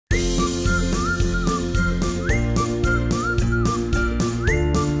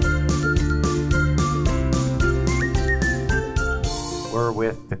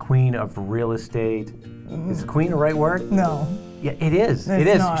with the queen of real estate. Is queen the right word? No. Yeah, it is. It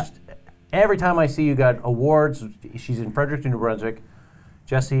is. Not. Every time I see you got awards, she's in Fredericton, New Brunswick.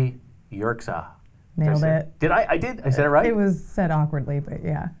 Jessie Yerxa. Nailed it. Did I? I did. I said it right? It was said awkwardly, but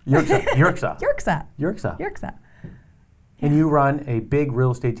yeah. Yerxa. Yerxa. And you run a big real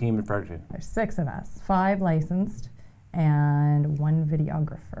estate team in Fredericton. There's 6 of us, 5 licensed, and 1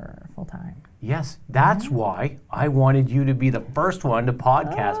 videographer full time. Yes, that's why I wanted you to be the first one to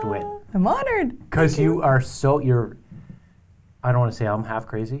podcast with. I'm honored. Because you are I don't want to say I'm half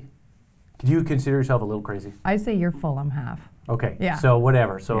crazy. Do you consider yourself a little crazy? I say you're full, I'm half. Okay, yeah. So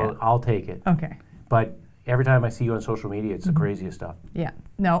whatever, so I'll take it. Okay. But every time I see you on social media, it's the craziest stuff. Yeah,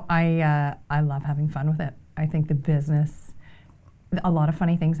 no, I love having fun with it. I think the business, a lot of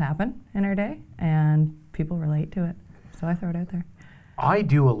funny things happen in our day, and people relate to it, so I throw it out there. I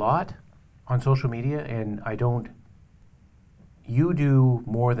do a lot on social media, and you do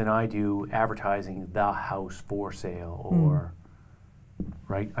more than I do advertising the house for sale, or,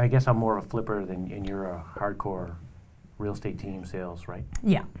 right? I guess I'm more of a flipper and you're a hardcore real estate team sales, right?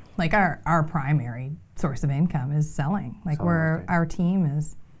 Yeah, like our primary source of income is selling. Like our team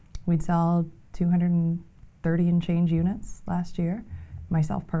is, we'd sell 230 and change units last year.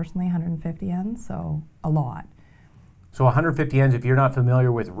 Myself personally, 150 ends, so a lot. So 150 ends, if you're not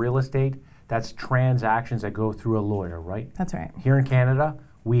familiar with real estate, that's transactions that go through a lawyer, right? That's right. Here in Canada,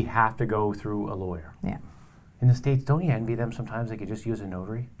 we have to go through a lawyer. Yeah. In the States, don't you envy them sometimes? They could just use a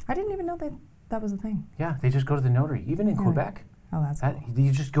notary. I didn't even know that was a thing. Yeah, they just go to the notary. Even in Quebec. Oh, that's cool.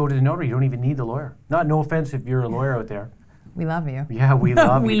 You just go to the notary. You don't even need the lawyer. No offense if you're a lawyer out there. We love you. Yeah, we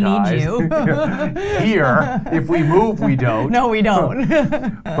love you guys. We need you. Here, if we move, we don't. No, we don't.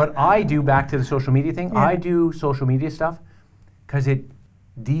 But I do, back to the social media thing, I do social media stuff because it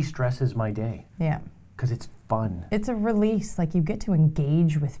de-stresses my day. Yeah. Because it's fun. It's a release. Like, you get to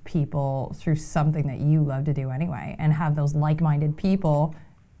engage with people through something that you love to do anyway, and have those like-minded people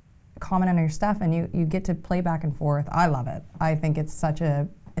comment on your stuff, and you get to play back and forth. I love it. I think it's such a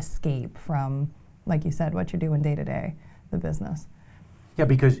escape from, like you said, what you're doing day to day, the business. Yeah,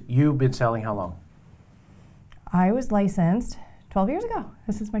 because you've been selling how long? I was licensed 12 years ago.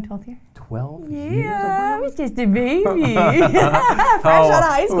 This is my 12th year. 12 years? Yeah, I was just a baby. Fresh out of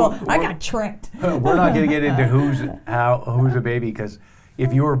high school. I got tricked. We're not going to get into who's a baby, because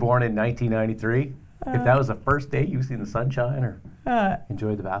if you were born in 1993, if that was the first day you've seen the sunshine or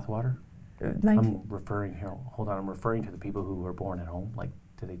enjoyed the bathwater, I'm referring to the people who were born at home. Like,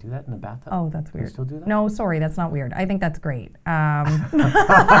 do they do that in the bathtub? Oh, that's weird. Do they still do that? No, sorry, that's not weird. I think that's great.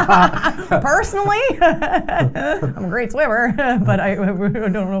 Personally, I'm a great swimmer, but I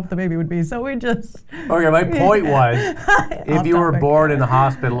don't know if the baby would be. So we just. Okay, my point was, if you were born in the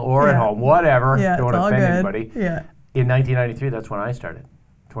hospital or at home, whatever, don't want to offend anybody. Yeah. In 1993, that's when I started.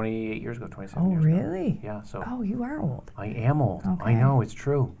 27 years ago. Oh, really? Yeah. So. Oh, you are old. I am old. Okay. I know, it's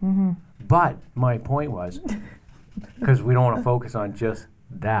true. But my point was, because we don't want to focus on just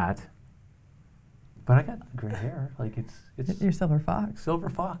that, but I got gray hair. Like, it's You're Silver Fox. Silver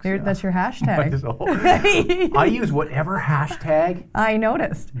Fox. That's your hashtag. I use whatever hashtag. I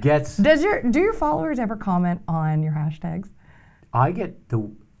noticed. Do your followers ever comment on your hashtags? I get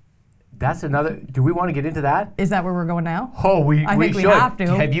That's another. Do we want to get into that? Is that where we're going now? Oh, we think we have to.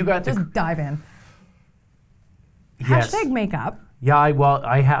 Have you got Just dive in. Yes. Hashtag makeup. Yeah,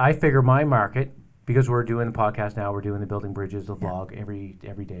 I figure my market, because we're doing the podcast now, we're doing the Building Brydges, the vlog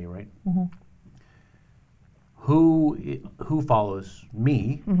every day, right? Who follows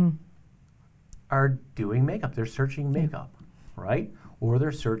me are doing makeup. They're searching makeup, right? Or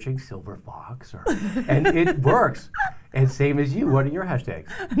they're searching Silver Fox, and it works. And same as you. What are your hashtags?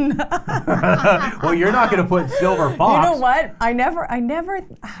 Well, you're not going to put Silver Fox. You know what?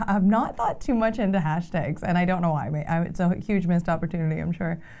 I've not thought too much into hashtags, and I don't know why. It's a huge missed opportunity, I'm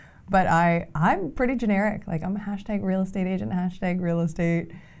sure. But I'm pretty generic. Like, I'm a hashtag real estate agent, hashtag real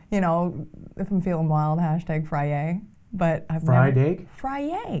estate. You know, if I'm feeling wild, hashtag Friday. But I've Fried never. egg?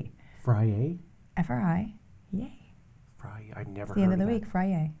 Friday. Friday? F-R-I. Yay. Friday. I've never heard of that. The end of the week,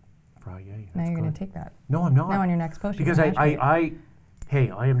 Friday. Friday. Now you're going to take that. No, I'm not. Now on your next post. Because I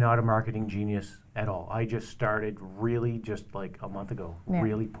am not a marketing genius at all. I just started really just like a month ago,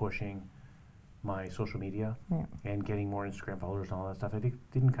 really pushing my social media and getting more Instagram followers and all that stuff. I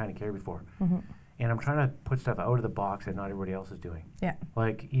didn't kind of care before. And I'm trying to put stuff out of the box that not everybody else is doing. Yeah.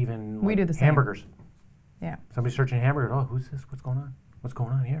 Like, even we do the same. Hamburgers. Yeah. Somebody's searching hamburgers. Oh, who's this? What's going on? What's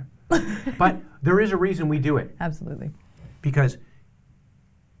going on here? But there is a reason we do it. Absolutely. Because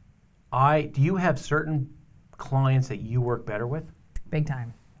do you have certain clients that you work better with? Big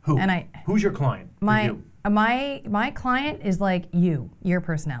time. Who? And Who's your client? My client is like your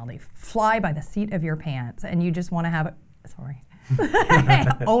personality. Fly by the seat of your pants, and you just want to have it. Sorry.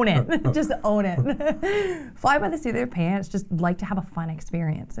 Own it. Just own it. Fly by the seat of their pants. Just like to have a fun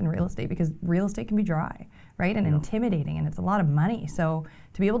experience in real estate, because real estate can be dry, right? And intimidating, and it's a lot of money. So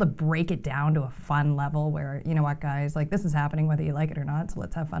to be able to break it down to a fun level where, you know what, guys, like, this is happening whether you like it or not, so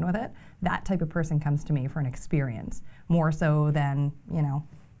let's have fun with it. That type of person comes to me for an experience, more so than, you know,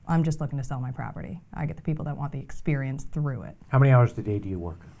 I'm just looking to sell my property. I get the people that want the experience through it. How many hours a day do you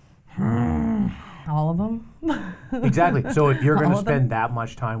work? All of them. Exactly. So if you're going to spend that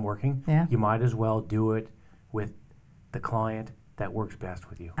much time working, Yeah. you might as well do it with the client that works best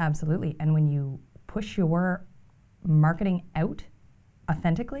with you. Absolutely. And when you push your marketing out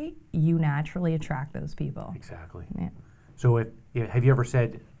authentically, you naturally attract those people. Exactly. Yeah. So have you ever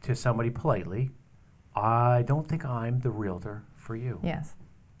said to somebody politely, I don't think I'm the realtor for you? Yes.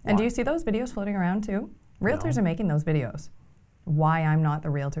 And do you see those videos floating around too? Realtors No. are making those videos. Why I'm not the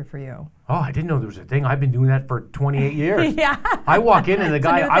realtor for you. Oh, I didn't know there was a thing. I've been doing that for 28 years. Yeah. I walk in and the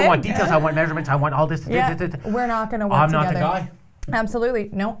guy, I want thing. details, I want measurements, I want all this. Yeah. We're not going to work I'm together. not the guy. Absolutely.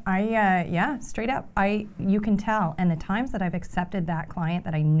 No, straight up. You can tell. And the times that I've accepted that client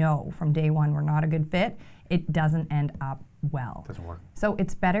that I know from day one were not a good fit, it doesn't end up well. Doesn't work. So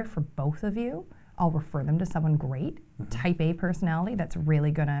it's better for both of you. I'll refer them to someone great, type A personality that's really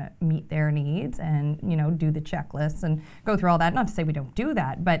going to meet their needs and, you know, do the checklists and go through all that. Not to say we don't do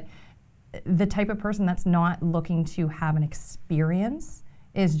that, but the type of person that's not looking to have an experience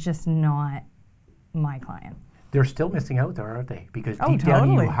is just not my client. They're still missing out there, aren't they? Because Oh, deep down in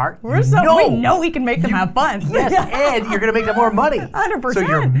totally. your heart, We know we can make them have fun. Yes, and you're going to make them more money. 100%. So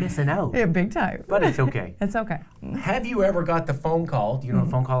you're missing out. Yeah, big time. But it's okay. It's okay. Have you ever got the phone call? Do you know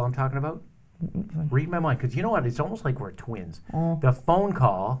the phone call I'm talking about? Read my mind, because you know what? It's almost like we're twins. The phone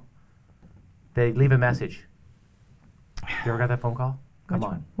call, they leave a message. You ever got that phone call? Come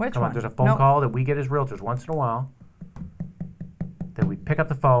on. Which Come one? on. There's a phone call that we get as realtors once in a while. That we pick up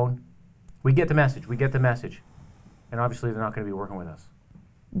the phone. We get the message. We get the message. And obviously they're not going to be working with us.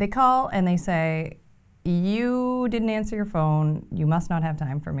 They call and they say, you didn't answer your phone. You must not have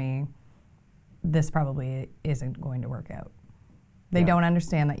time for me. This probably isn't going to work out. They don't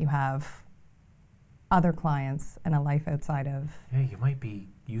understand that you have other clients and a life outside of... Yeah, you might be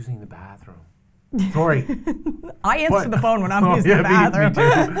using the bathroom. Sorry. I answer the phone when I'm using the Me bathroom.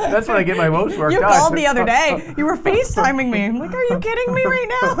 too. That's when I get my most work You done. called the other day. You were FaceTiming me. I'm like, are you kidding me right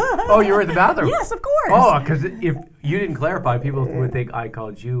now? Oh, you were at the bathroom? Yes, of course. Oh, because if you didn't clarify, people would think I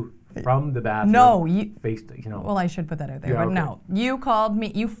called you from the bathroom. No, you... Well, I should put that out there, Yeah, but okay. no. You called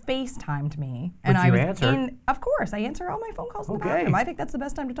me, you FaceTimed me. But And you I was answered. Of course, I answer all my phone calls in the Okay. bathroom. I think that's the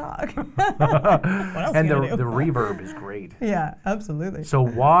best time to talk. What else and are the you gonna do? reverb is great. Yeah, absolutely. So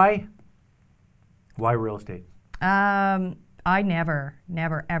why real estate? I never,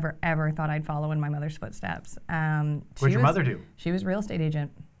 ever thought I'd follow in my mother's footsteps. What'd your mother do? She was a real estate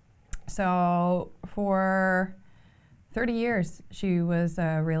agent. So for 30 years, she was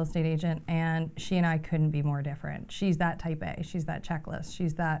a real estate agent, and she and I couldn't be more different. She's that type A. She's that checklist.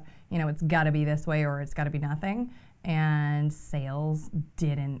 She's that, you know, it's got to be this way or it's got to be nothing. And sales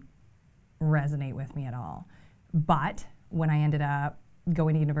didn't resonate with me at all. But when I ended up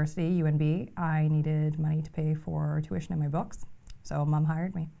going to university, UNB, I needed money to pay for tuition in my books. So Mom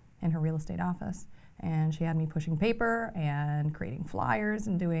hired me in her real estate office. And she had me pushing paper and creating flyers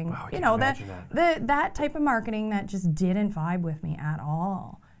and doing, Wow, you know, that type of marketing that just didn't vibe with me at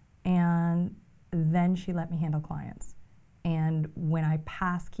all. And then she let me handle clients. And when I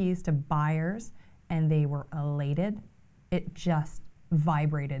passed keys to buyers and they were elated, it just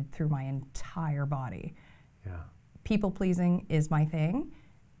vibrated through my entire body. Yeah. People pleasing is my thing.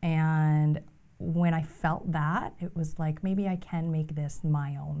 And when I felt that, it was like, maybe I can make this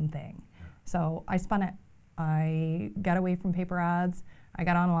my own thing. So I spun it. I got away from paper ads. I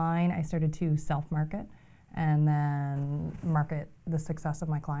got online. I started to self-market and then market the success of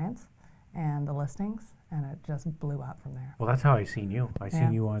my clients and the listings, and it just blew up from there. Well, that's how I seen you. I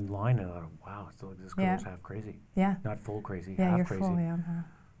seen you online, and I thought, wow, so this girl's half crazy. Yeah. Not full crazy, Yeah, half you're crazy. full, yeah.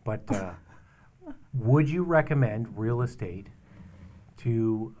 But would you recommend real estate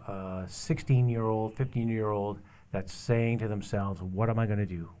to a 16-year-old, 15-year-old that's saying to themselves, what am I going to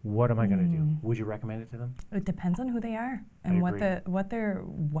do? What am I going to do? Would you recommend it to them? It depends on who they are and what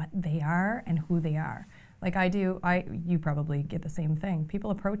they are and who they are. Like you probably get the same thing.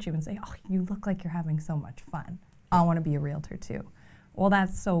 People approach you and say, oh, you look like you're having so much fun. I want to be a realtor too. Well,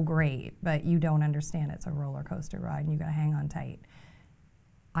 that's so great, but you don't understand it's a roller coaster ride and you got to hang on tight.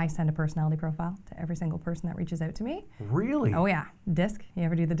 I send a personality profile to every single person that reaches out to me. Really? Oh yeah, DISC. You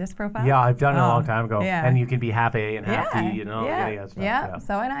ever do the DISC profile? Yeah, I've done it a long time ago. Yeah. And you can be half A and half Yeah, D, you know. yeah, Stuff, yeah.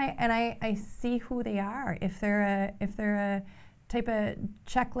 So I see who they are. If they're a type of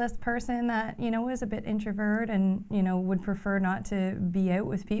checklist person that, you know, is a bit introvert and, you know, would prefer not to be out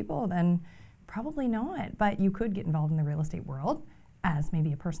with people, then probably not. But you could get involved in the real estate world as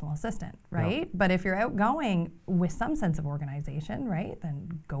maybe a personal assistant, right? Yeah. But if you're outgoing with some sense of organization, right,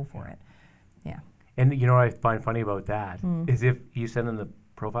 then go for it. Yeah. And you know what I find funny about that is if you send them the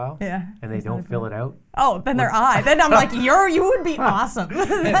profile and they don't fill it out. Oh, then they're I. Then I'm like, you would be awesome.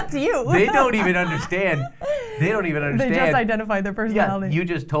 That's you. They don't even understand. They just identify their personality. Yeah, you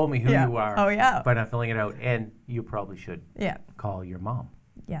just told me who you are. Oh, yeah. By not filling it out. And you probably should call your mom.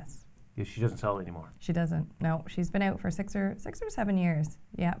 Yes. She doesn't sell it anymore. She doesn't. No, she's been out for 6 or 7 years.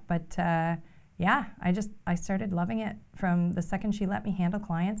 Yeah, but yeah, I started loving it from the second she let me handle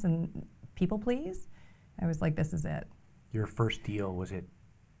clients and people please. I was like, this is it. Your first deal, was it?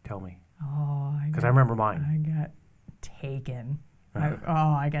 Tell me. Oh, because I remember mine. I got taken.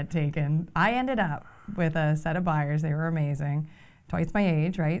 I got taken. I ended up with a set of buyers. They were amazing. Twice my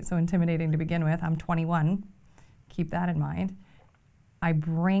age, right? So intimidating to begin with. I'm 21. Keep that in mind. I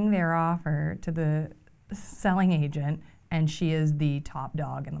bring their offer to the selling agent, and she is the top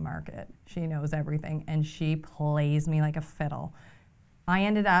dog in the market. She knows everything, and she plays me like a fiddle. I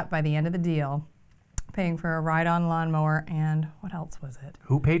ended up, by the end of the deal, paying for a ride-on lawnmower, and what else was it?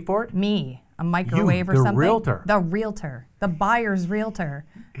 Who paid for it? Me. A microwave or something. The realtor. The realtor. The buyer's realtor.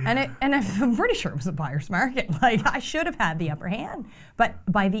 And I'm pretty sure it was a buyer's market. Like, I should have had the upper hand. But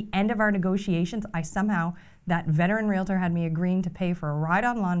by the end of our negotiations, that veteran realtor had me agreeing to pay for a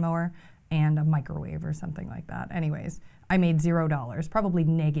ride-on lawnmower and a microwave or something like that. Anyways, I made $0, probably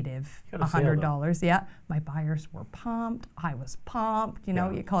negative $100. Yeah, my buyers were pumped. I was pumped. You know,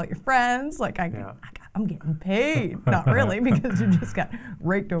 you call it your friends. Like, I'm getting paid. Not really, because you just got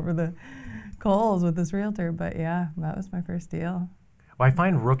raked over the coals with this realtor. But yeah, that was my first deal. Well, I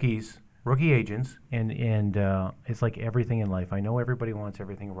find rookie agents, and it's like everything in life. I know everybody wants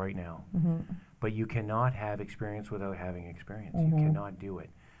everything right now, but you cannot have experience without having experience. You cannot do it.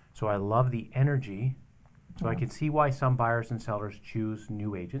 So I love the energy. So I can see why some buyers and sellers choose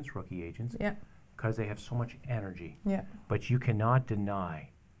new agents, rookie agents, because they have so much energy. Yeah. But you cannot deny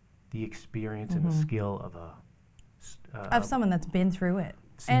the experience and the skill of someone that's been through it.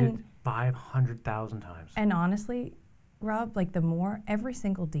 And 500,000 times. And honestly, Rob, like every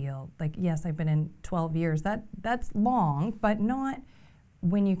single deal, like, yes, I've been in 12 years. That's long, but not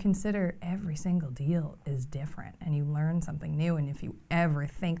when you consider every single deal is different and you learn something new. And if you ever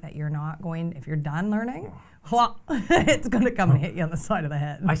think that if you're done learning, well, it's going to come and hit you on the side of the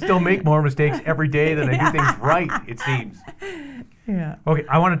head. I still make more mistakes every day than I do things right, it seems. Yeah. Okay,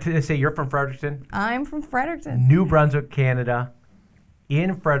 I wanted to say you're from Fredericton. I'm from Fredericton. New Brunswick, Canada.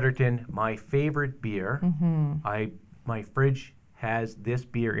 In Fredericton, my favorite beer, my fridge has this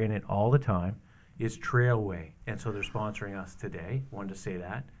beer in it all the time, is Trailway. And so they're sponsoring us today. Wanted to say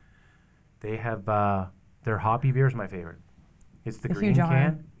that. They have, their hoppy beer is my favorite. It's the green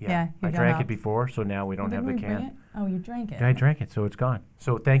can. Yeah, I drank it before, so now we don't have the can. Oh, you drank it. I drank it, so it's gone.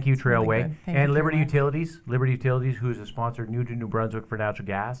 So thank you, Trailway. Really and Liberty Utilities, who's a sponsor new to New Brunswick for natural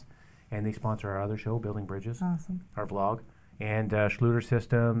gas. And they sponsor our other show, Building Brydges, our vlog. And Schluter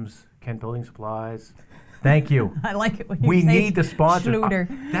Systems, Kent Building Supplies. Thank you. I like it when you we say need the sponsor.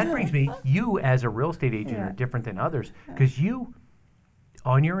 Schluter. That brings me, you as a real estate agent are different than others, because you,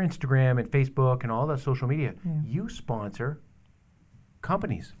 on your Instagram and Facebook and all the social media, you sponsor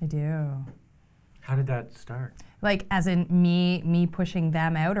companies. I do. How did that start? Like, as in me pushing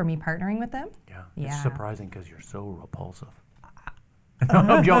them out or me partnering with them? Yeah. It's surprising because you're so repulsive.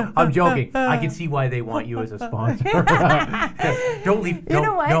 I'm joking. I can see why they want you as a sponsor. Don't leave. You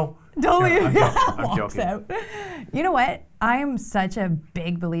know what? No. Don't leave. I'm joking. Out. You know what? I am such a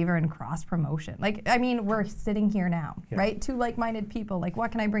big believer in cross promotion. Like, I mean, we're sitting here now, right? Two like-minded people. Like,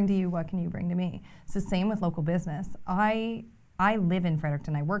 what can I bring to you? What can you bring to me? It's the same with local business. I live in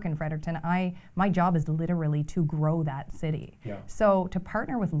Fredericton. I work in Fredericton. My job is literally to grow that city. Yeah. So to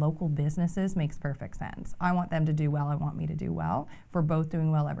partner with local businesses makes perfect sense. I want them to do well. I want me to do well. If we're both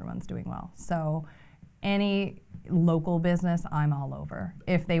doing well, everyone's doing well. So any local business, I'm all over.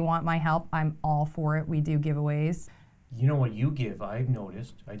 If they want my help, I'm all for it. We do giveaways. You know what you give? I've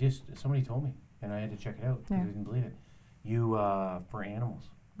noticed. Somebody told me, and I had to check it out because I didn't believe it. You for animals,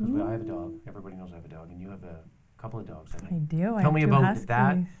 because I have a dog. Everybody knows I have a dog, and you have a couple of dogs. I do. Tell me about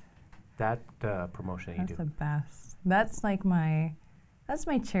that promotion that you do. That's the best. That's like That's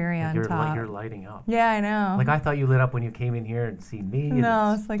my cherry on you're top. You're lighting up. Yeah, I know. Like I thought you lit up when you came in here and seen me.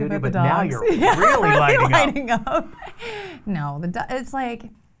 No, it's like studio, about the but now dogs. you're really lighting up. No, it's like,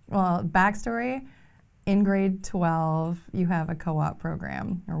 well, backstory. In grade 12, you have a co-op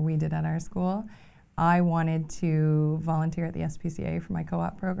program, or we did at our school. I wanted to volunteer at the SPCA for my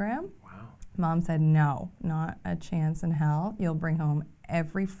co-op program. Wow. Mom said, no, not a chance in hell. You'll bring home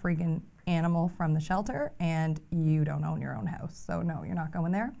every friggin' animal from the shelter, and you don't own your own house. So no, you're not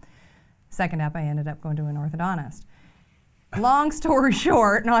going there. Second up, I ended up going to an orthodontist. Long story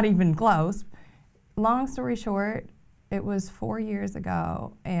short, not even close. Long story short, it was 4 years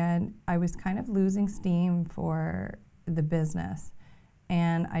ago, and I was kind of losing steam for the business.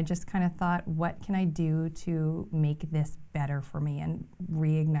 And I just kind of thought, what can I do to make this better for me and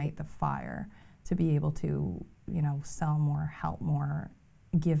reignite the fire to be able to, you know, sell more, help more,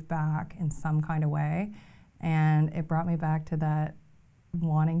 give back in some kind of way. And it brought me back to that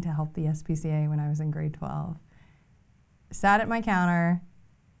wanting to help the SPCA when I was in grade 12. Sat at my counter,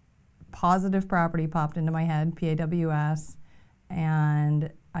 positive property popped into my head, PAWS, and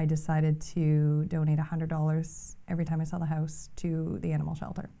I decided to donate $100 every time I sell the house to the animal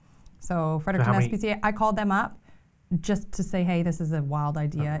shelter. So Fredericton SPCA, I called them up just to say, hey, this is a wild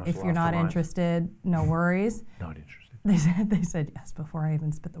idea. If you're not interested, no worries. Not interested. They said yes before I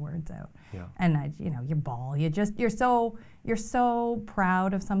even spit the words out. Yeah. And I, you know, you bawl. You're so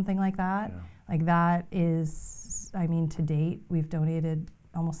proud of something like that. Yeah. Like that is, I mean, to date we've donated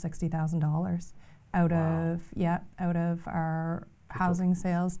almost $60,000 out of our housing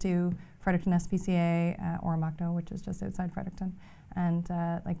sales to Fredericton SPCA, Oromocto, which is just outside Fredericton, and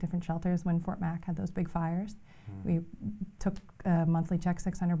like different shelters. When Fort Mac had those big fires, we took a monthly check,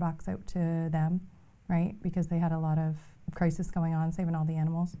 $600 out to them, right? Because they had a lot of crisis going on, saving all the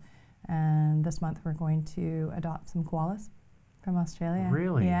animals. And this month we're going to adopt some koalas from Australia.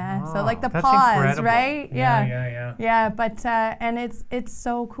 Really? Yeah. Oh, so like the that's paws, incredible. right? Yeah. Yeah, but and it's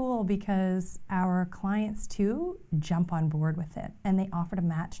so cool because our clients too jump on board with it, and they offer to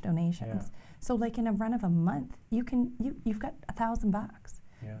match donations. Yeah. So like in a run of a month, you've got $1,000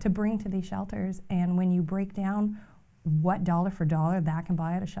 to bring to these shelters, and when you break down what dollar for dollar that can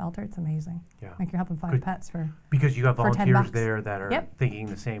buy at a shelter, it's amazing. Yeah. Like you're helping 5 pets for because you have for volunteers there that are Yep. thinking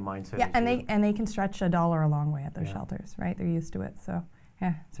the same mindset. Yeah, as and they can stretch $1 a long way at those Yeah. shelters, right? They're used to it, so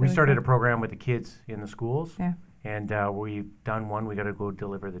yeah. It's We really started cool. a program with the kids in the schools, Yeah. and we've done one. We got to go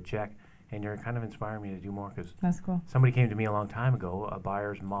deliver the check, and you're kind of inspiring me to do more because That's cool. somebody came to me a long time ago, a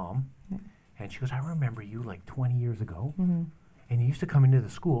buyer's mom, Yeah. and she goes, "I remember you like 20 years ago." Mm-hmm. And you used to come into the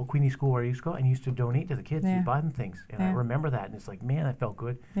school, Queenie School where I used to go, and you used to donate to the kids. Yeah. You buy them things. And I Yeah. remember that. And it's like, man, I felt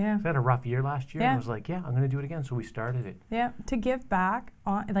good. Yeah. I had a rough year last year. Yeah. And I was like, yeah, I'm going to do it again. So we started it. Yeah, to give back,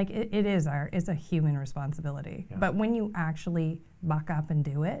 like it is a human responsibility. Yeah. But when you actually buck up and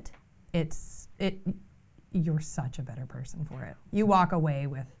do it, you're such a better person for it. You walk away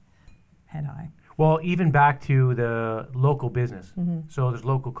with head high. Well, even back to the local business. Mm-hmm. So there's a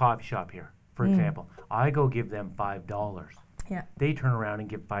local coffee shop here, for example. I go give them $5. Yeah. They turn around and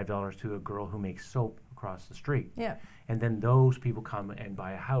give $5 to a girl who makes soap across the street. Yeah. And then those people come and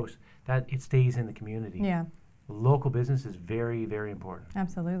buy a house. That it stays in the community. Yeah. Local business is very, very important.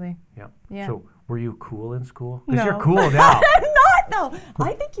 Absolutely. Yeah. Yeah. So were you cool in school? Because No. you're cool now. No.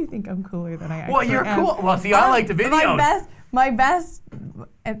 I think you think I'm cooler than I actually Well, you're am. cool. Well, see, I like the videos.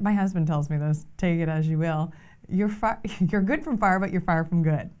 My husband tells me this, take it as you will. You're good from far, but you're far from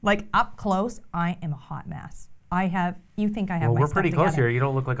good. Like up close, I am a hot mess. You think I have Well, my we're stuff pretty together. close here. You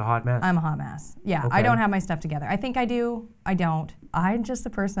don't look like a hot mess. I'm a hot mess. Yeah, Okay. I don't have my stuff together. I think I do. I don't. I'm just a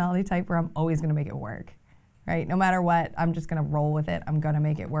personality type where I'm always going to make it work, right? No matter what, I'm just going to roll with it. I'm going to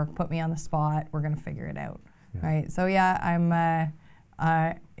make it work. Put me on the spot. We're going to figure it out, right? So yeah, I'm.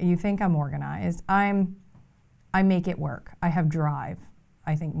 You think I'm organized? I make it work. I have drive.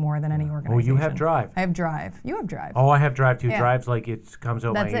 I think more than any organization. Oh, you have drive. I have drive. You have drive. Oh, I have drive too. Yeah. Drive's like it comes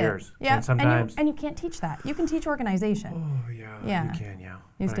out That's my it. ears. Yeah, And sometimes. and you can't teach that. You can teach organization. Oh yeah. Yeah. You can, yeah.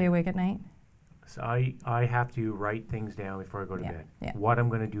 You stay awake at night. So I have to write things down before I go to bed. Yeah. What I'm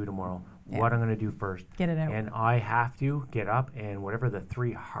going to do tomorrow. Yeah. What I'm going to do first. Get it out. And I have to get up and whatever the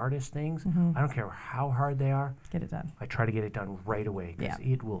 3 hardest things, I don't care how hard they are, Get it done. I try to get it done right away because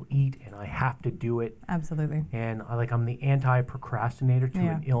Yeah. it will eat and I have to do it. Absolutely. And I'm the anti-procrastinator to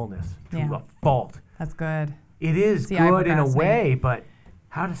Yeah. an illness, to Yeah. a fault. That's good. It is See, I good in a procrastinate. way, but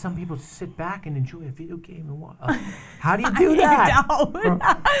How do some people sit back and enjoy a video game and watch? How do you do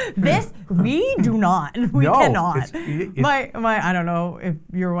that? This we do not. We No, cannot. it's- My I don't know if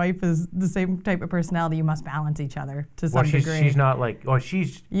your wife is the same type of personality. You must balance each other to some Well, degree. she's not like. Oh,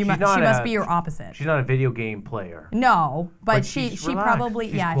 she's she not must be your opposite. She's not a video game player. No, but But she she's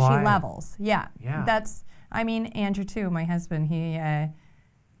probably relaxed. She's she quiet. levels. Yeah. Yeah. That's I mean Andrew too. My husband. He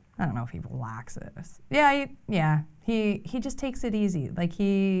I don't know if he relaxes. Yeah. He just takes it easy. Like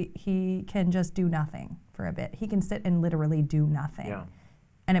he can just do nothing for a bit. He can sit and literally do nothing. Yeah.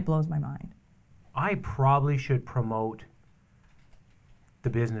 And it blows my mind. I probably should promote the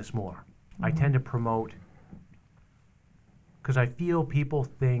business more. I tend to promote because I feel people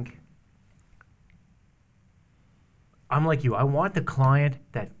think I'm like you. I want the client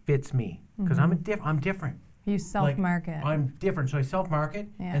that fits me because I'm different. You self-market. Like, I'm different, so I self-market,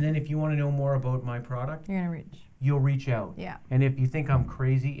 Yeah. and then if you want to know more about my product, You're gonna reach. you'll reach out. Yeah. And if you think I'm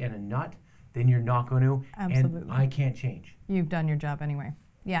crazy and a nut, then you're not going to. Absolutely. And I can't change. You've done your job anyway.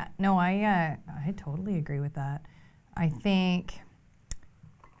 Yeah. No, I totally agree with that. I think,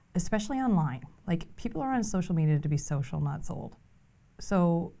 especially online, like people are on social media to be social, not sold.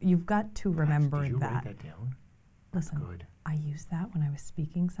 So you've got to remember Did you that. write that down? Listen, Good. I used that when I was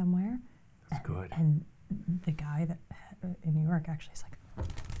speaking somewhere. That's good. And the guy that in New York actually is like,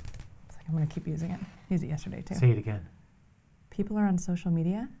 I'm going to keep using it. Used it yesterday too. Say it again. People are on social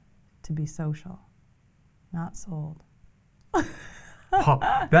media to be social, not sold. Oh,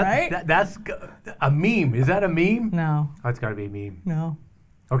 Right? That's a meme. Is that a meme? No, Oh, it's got to be a meme. no.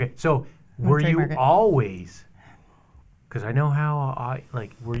 Okay, so were you trademark it. always, because I know how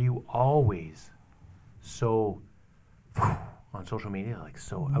were you always so on social media, like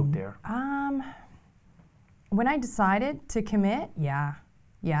so out there? When I decided to commit, yeah,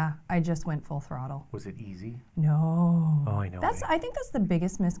 I just went full throttle. Was it easy? No. Oh, I know. I think that's the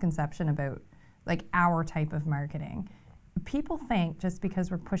biggest misconception about like our type of marketing. People think just because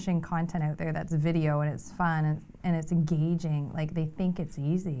we're pushing content out there that's video and it's fun and it's engaging, like they think it's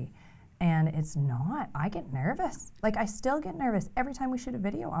easy. And it's not. I get nervous. Like I still get nervous. Every time we shoot a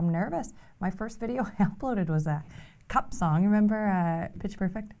video, I'm nervous. My first video I uploaded was a cup song. Remember Pitch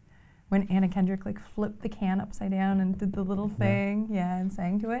Perfect? When Anna Kendrick like flipped the can upside down and did the little thing, and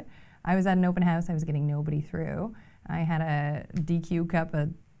sang to it. I was at an open house. I was getting nobody through. I had a DQ cup, a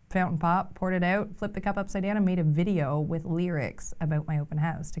fountain pop, poured it out, flipped the cup upside down, and made a video with lyrics about my open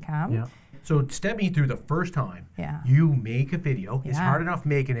house to come. Yeah. So step me through the first time. Yeah. You make a video. It's Yeah. hard enough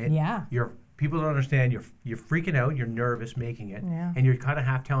making it. Yeah. People don't understand. You're freaking out. You're nervous making it, Yeah. and you're kind of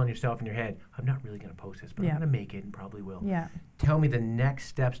half telling yourself in your head, "I'm not really going to post this, but Yeah. I'm going to make it and probably will." Yeah. Tell me the next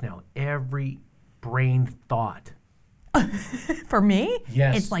steps now. Every brain thought. For me,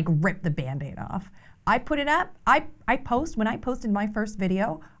 Yes. it's like rip the Band-Aid off. I put it up. When I posted my first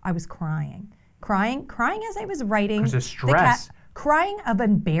video, I was crying as I was writing. 'Cause of stress. Crying of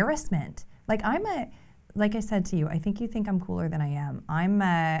embarrassment. Like I said to you, I think you think I'm cooler than I am.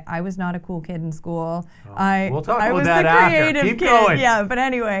 I was not a cool kid in school. We'll talk I about was that the after. creative Keep kid. going. Yeah, but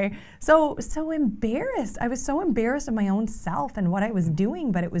anyway, so embarrassed. I was so embarrassed of my own self and what I was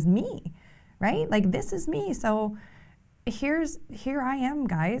doing, but it was me, right? Like this is me. So here I am,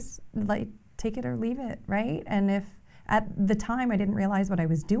 guys. Like take it or leave it, right? And if at the time I didn't realize what I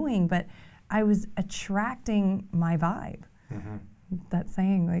was doing, but I was attracting my vibe. Mm-hmm. That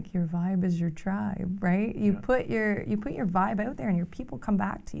saying, like your vibe is your tribe, right? You put your vibe out there and your people come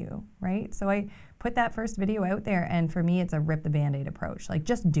back to you, right? So I put that first video out there, and for me it's a rip the Band-Aid approach. Like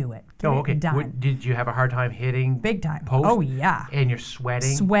just do it. Get it done. Did you have a hard time hitting Big time. post? Oh yeah. And you're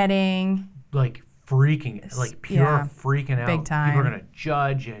sweating? Sweating. Like freaking, like pure freaking out. Big time. People are going to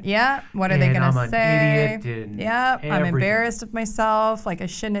judge it. Yeah, what are they And going to I'm say? an idiot and yeah, I'm everything. embarrassed of myself. Like I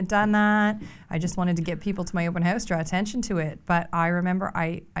shouldn't have done that. I just wanted to get people to my open house, draw attention to it. But I remember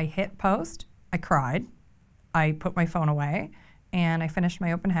I hit post, I cried, I put my phone away, and I finished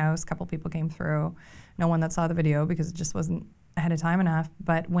my open house. A couple people came through. No one that saw the video because it just wasn't ahead of time enough.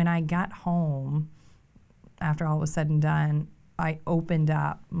 But when I got home, after all was said and done, I opened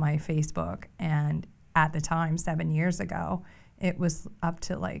up my Facebook, and at the time, 7 years ago, it was up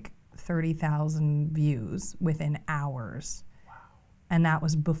to like 30,000 views within hours. Wow. And that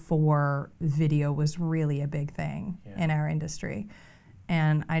was before video was really a big thing in our industry.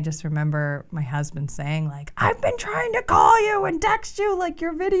 And I just remember my husband saying like, I've been trying to call you and text you, like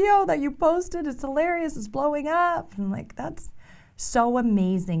your video that you posted, it's hilarious, it's blowing up. And like, that's so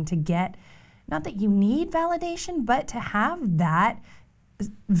amazing to get, not that you need validation, but to have that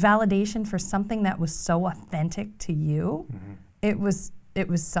validation for something that was so authentic to you, it was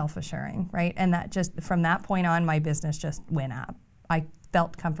self-assuring, right? And that just, from that point on, my business just went up. I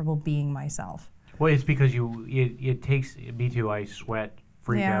felt comfortable being myself. Well, it's because it takes, me too, I sweat,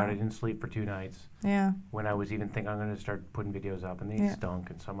 freak Yeah. out, I didn't sleep for 2 nights. Yeah. When I was even thinking I'm going to start putting videos up, and they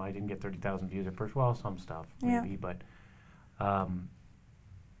stunk, and some I didn't get 30,000 views at first. Well, some stuff, maybe, but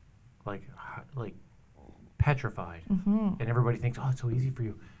like petrified. And everybody thinks, oh, it's so easy for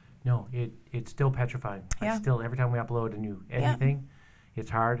you. No, it's still petrifying. Yeah. I still, every time we upload a new anything, it's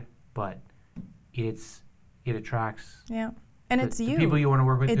hard, but it attracts And it's the you. people you want to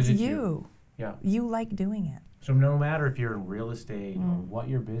work with. It's 'cause you. Yeah. You like doing it. So no matter if you're in real estate or what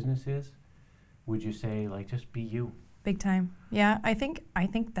your business is, would you say, like, just be you? Big time. Yeah, I think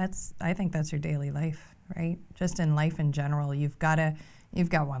that's your daily life, right? Just in life in general, you've got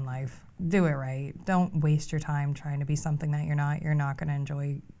one life. Do it right. Don't waste your time trying to be something that you're not. You're not going to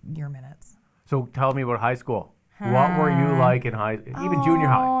enjoy your minutes. So tell me about high school. What were you like in even junior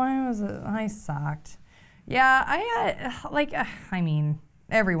high? I sucked. Yeah, I had I mean,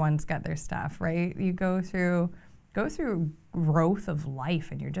 everyone's got their stuff, right? You go through growth of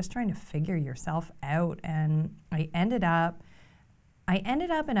life, and you're just trying to figure yourself out. And I ended up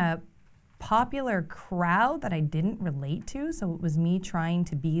in a popular crowd that I didn't relate to, so it was me trying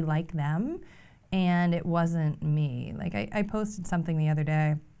to be like them, and it wasn't me. Like I posted something the other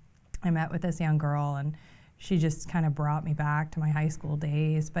day. I met with this young girl, and she just kind of brought me back to my high school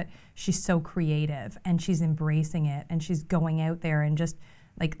days, but she's so creative, and she's embracing it, and she's going out there and just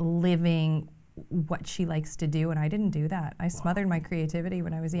like living what she likes to do, and I didn't do that. I smothered my creativity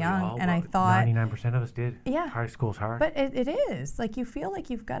when I was young, and I thought 99% of us did. Yeah, high school's hard. But it is like you feel like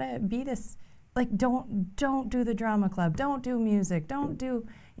you've got to be this. Like don't do the drama club, don't do music, don't do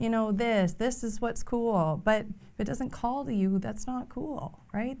this is what's cool. But if it doesn't call to you, that's not cool,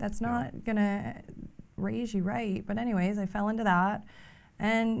 right? That's not gonna raise you right. But anyways, I fell into that,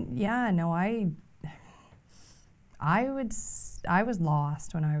 and I was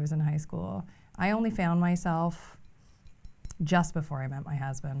lost when I was in high school. I only found myself just before I met my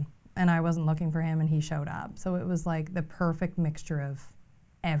husband, and I wasn't looking for him, and he showed up. So it was like the perfect mixture of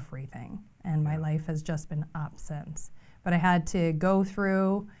everything, and my life has just been up since. But I had to go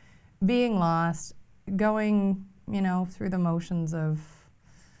through being lost, going, through the motions of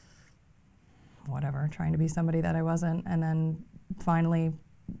whatever, trying to be somebody that I wasn't, and then finally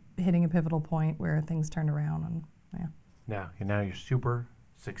hitting a pivotal point where things turned around, and Now you're super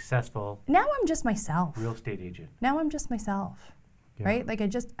successful. Now I'm just myself. Real estate agent. Now I'm just myself, right? Like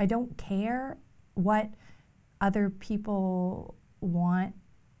I don't care what other people want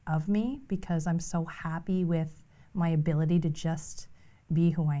of me, because I'm so happy with my ability to just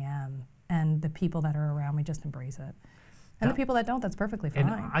be who I am, and the people that are around me just embrace it. And the people that don't, that's perfectly fine.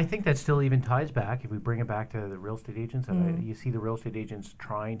 And I think that still even ties back, if we bring it back to the real estate agents, you see the real estate agents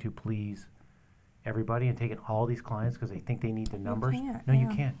trying to please everybody and taking all these clients because they think they need the numbers. You can't, no, you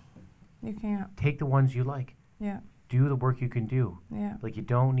can't. You can't. Take the ones you like. Yeah. Do the work you can do. Yeah. Like, you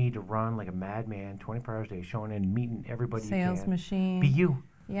don't need to run like a madman 24 hours a day, showing and meeting everybody Sales you can. machine. Be you.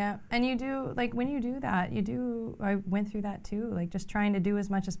 Yeah, and you do, like when you do that, I went through that too, like just trying to do as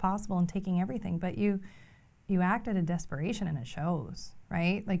much as possible and taking everything, but you act out of desperation, and it shows,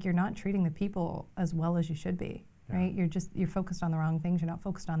 right? Like you're not treating the people as well as you should be, right? You're focused on the wrong things, you're not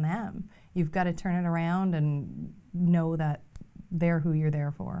focused on them. You've got to turn it around and know that they're who you're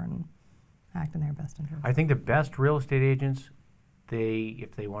there for and act in their best interest. I think the best real estate agents,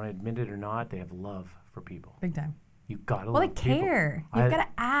 if they want to admit it or not, they have love for people. Big time. You've got to Well, love they people. care. You've got to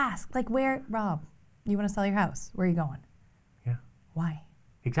ask. Like, Rob, you want to sell your house? Where are you going? Yeah. Why?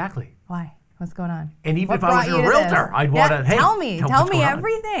 Exactly. Why? What's going on? And even What if I was brought your you to realtor, this? I'd want to, hey, tell me what's going on.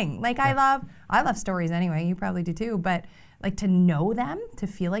 everything. Like I love stories anyway. You probably do too. But like to know them, to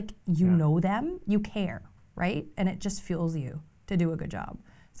feel like you know them, you care, right? And it just fuels you to do a good job.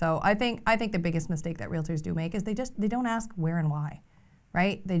 So I think the biggest mistake that realtors do make is they don't ask where and why,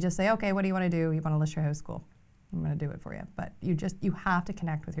 right? They just say, okay, what do you want to do? You want to list your house? Cool. I'm going to do it for you. But you have to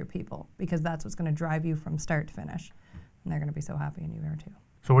connect with your people, because that's what's going to drive you from start to finish. And they're going to be so happy, and you are too.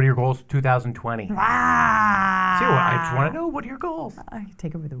 So what are your goals 2020? I just want to know, what are your goals? I could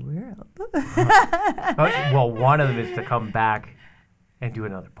take over the world. Well, one of them is to come back and do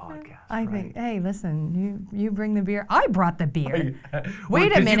another podcast. I think, hey, listen, you bring the beer. I brought the beer.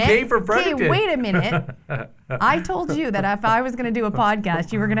 Wait a minute. You came from Fredericton. Okay, wait a minute. I told you that if I was going to do a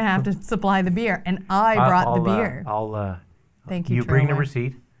podcast, you were going to have to supply the beer, and I brought the beer. Thank you. You bring the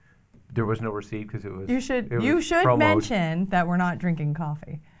receipt. There was no receipt because it was. You should promos. mention that we're not drinking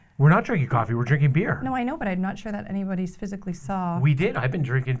coffee. We're not drinking coffee. We're drinking beer. No, I know, but I'm not sure that anybody's physically saw. We did. I've been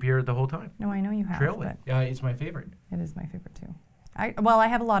drinking beer the whole time. No, I know you have. Trailway. It's my favorite. It is my favorite too. I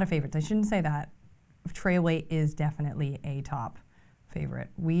have a lot of favorites. I shouldn't say that. Trailway is definitely a top favorite.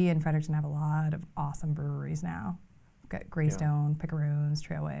 We in Fredericton have a lot of awesome breweries now. We've got Greystone, Picaroons,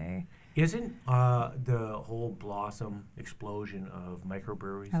 Trailway. Isn't the whole blossom explosion of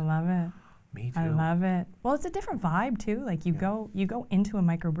microbreweries? I love it. Me too. I love it. Well, it's a different vibe too. Like you go into a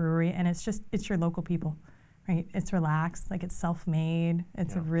microbrewery and it's your local people, right? It's relaxed, like it's self-made.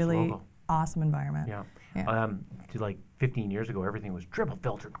 It's a really awesome environment. Yeah. Yeah. Like 15 years ago, everything was triple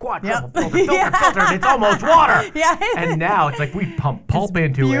filtered, quad triple filtered, filtered, filtered. It's almost water. Yeah. And now it's like we pump pulp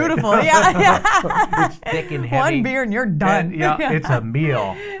into beautiful. it. Yeah. It's thick and heavy. One beer and you're done. And, it's a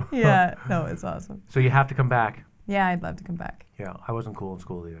meal. Yeah. No, it's awesome. So you have to come back. Yeah, I'd love to come back. Yeah, I wasn't cool in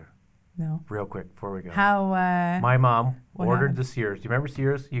school either. No. Real quick before we go. How? My mom ordered happened? the Sears. Do you remember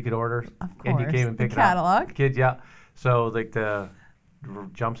Sears? You could order, Of course. and you came and picked the it up. catalog. Kids, yeah. So like the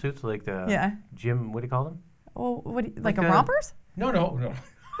jumpsuits, like the gym. What do you call them? Oh, like a rompers? No.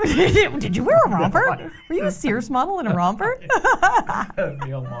 Did you wear a romper? Were you a Sears model in a romper?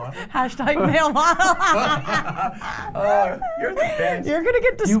 Male model. Hashtag male model. You're the best. You're gonna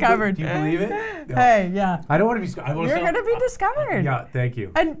get discovered. Do you believe it? No. Hey, yeah. I don't want to be. You're gonna be discovered. Yeah, thank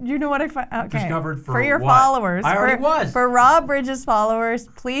you. And you know what I find? Okay. Discovered for your what? followers. I already was. For Rob Brydges followers,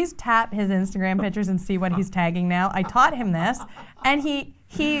 please tap his Instagram pictures and see what he's tagging now. I taught him this, and he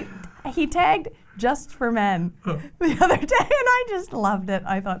tagged Just for Men the other day, and I just loved it.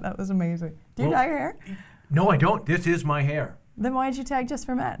 I thought that was amazing. Do you dye your hair? No, I don't. This is my hair. Then why did you tag Just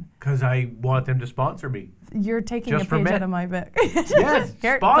for Men? Because I want them to sponsor me. You're taking Just a for page men. out of my book. Yes,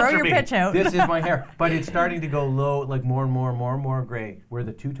 Here, sponsor throw your me. pitch out. This is my hair, but it's starting to go low, like more and more gray. Where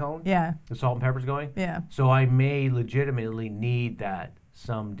the two-tone, Yeah. the salt and pepper's going. Yeah. So I may legitimately need that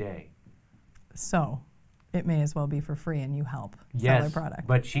someday. So, it may as well be for free, and you help sell Yes, their product.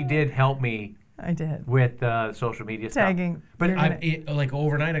 but she did help me I did. with social media Tagging. stuff. But You're like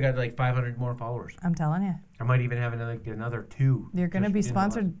overnight, I got like 500 more followers. I'm telling you. I might even have another 2. You're going to just be in the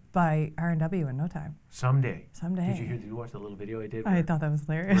sponsored by R&W in no time. Someday. Someday. Did you watch the little video I did? I thought that was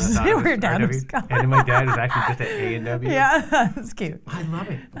hilarious. Where I thought it was Your dad was RW, and then my dad was actually just at A&W. Yeah, it's cute. I love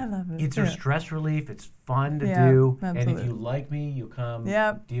it. I love it. It's a stress relief. It's fun to Yeah, do. absolutely. And if you like me, you come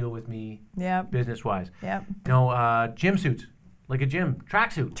deal with me business-wise. Yep. No, gym suits. Like a gym.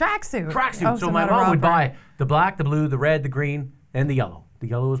 Tracksuit. Tracksuit. Oh, so my mom would buy the black, the blue, the red, the green, and the yellow. The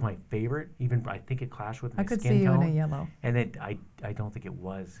yellow was my favorite. Even I think it clashed with my skin tone. I could see you in a yellow. And I don't think it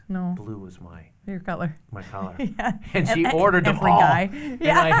was. No. Blue was my color. My color. Yeah. And she ordered them every all. guy. And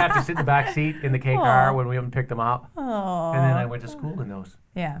I'd have to sit in the back seat in the K car when we haven't picked them up. Oh. And then I went to school in those.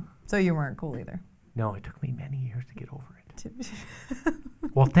 Yeah. So you weren't cool either. No, it took me many years to get over it.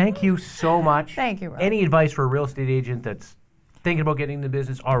 Well, thank you so much. Thank you, Rob. Any advice for a real estate agent that's thinking about getting into the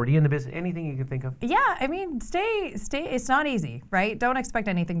business, already in the business, anything you can think of? Yeah, I mean, stay. It's not easy, right? Don't expect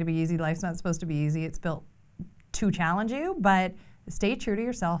anything to be easy. Life's not supposed to be easy. It's built to challenge you, but stay true to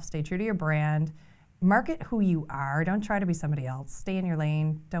yourself. Stay true to your brand. Market who you are. Don't try to be somebody else. Stay in your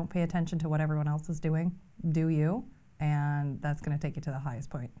lane. Don't pay attention to what everyone else is doing. Do you, and that's going to take you to the highest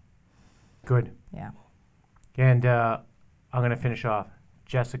point. Good. Yeah. And I'm going to finish off.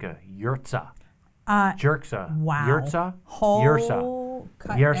 Jessica Yurtsa. Jerksa. Wow. Yurtsa?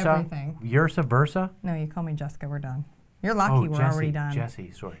 Cut Yursa? everything. Yursa Versa? No, you call me Jessica. We're done. You're lucky we're already done.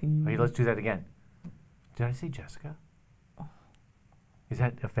 Jessie, sorry. Okay, let's do that again. Did I say Jessica? Is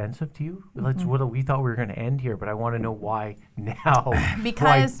that offensive to you? We thought we were going to end here, but I want to know why now.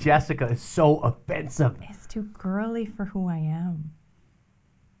 Because why Jessica is so offensive. It's too girly for who I am.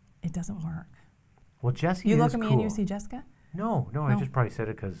 It doesn't work. Well, Jessie You is look at me cool. and you see Jessica? No, I just probably said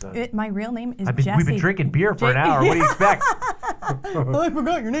it because... my real name is Jessie. We've been drinking beer for an hour. What do you expect? I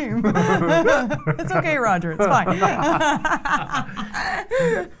forgot your name. It's okay, Roger. It's fine.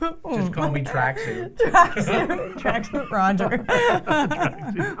 Just call me Tracksuit. Tracksuit Roger.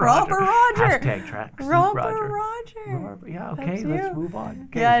 Romper Roger. Hashtag Tracksuit Romper Roger. Roger. Yeah, okay, let's move on.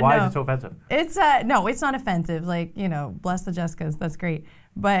 Okay, Yeah, why is it so offensive? It's no, it's not offensive. Like, bless the Jessicas. That's great.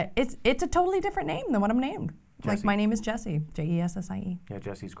 But it's a totally different name than what I'm named. Jessie. Like, my name is Jessie. Jessie. Yeah,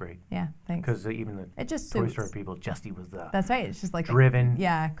 Jessie's great. Yeah, thanks. Because even the it just Toy suits. Story people, Jessie was the That's right. It's just like driven.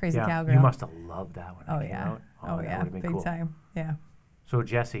 crazy cowgirl. You must have loved that one. Oh yeah. That Yeah. would have been Big cool. time. Yeah. So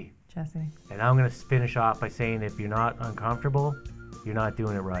Jessie. And I'm going to finish off by saying if you're not uncomfortable, you're not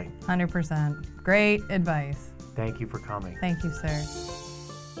doing it right. 100%. Great advice. Thank you for coming. Thank you, sir.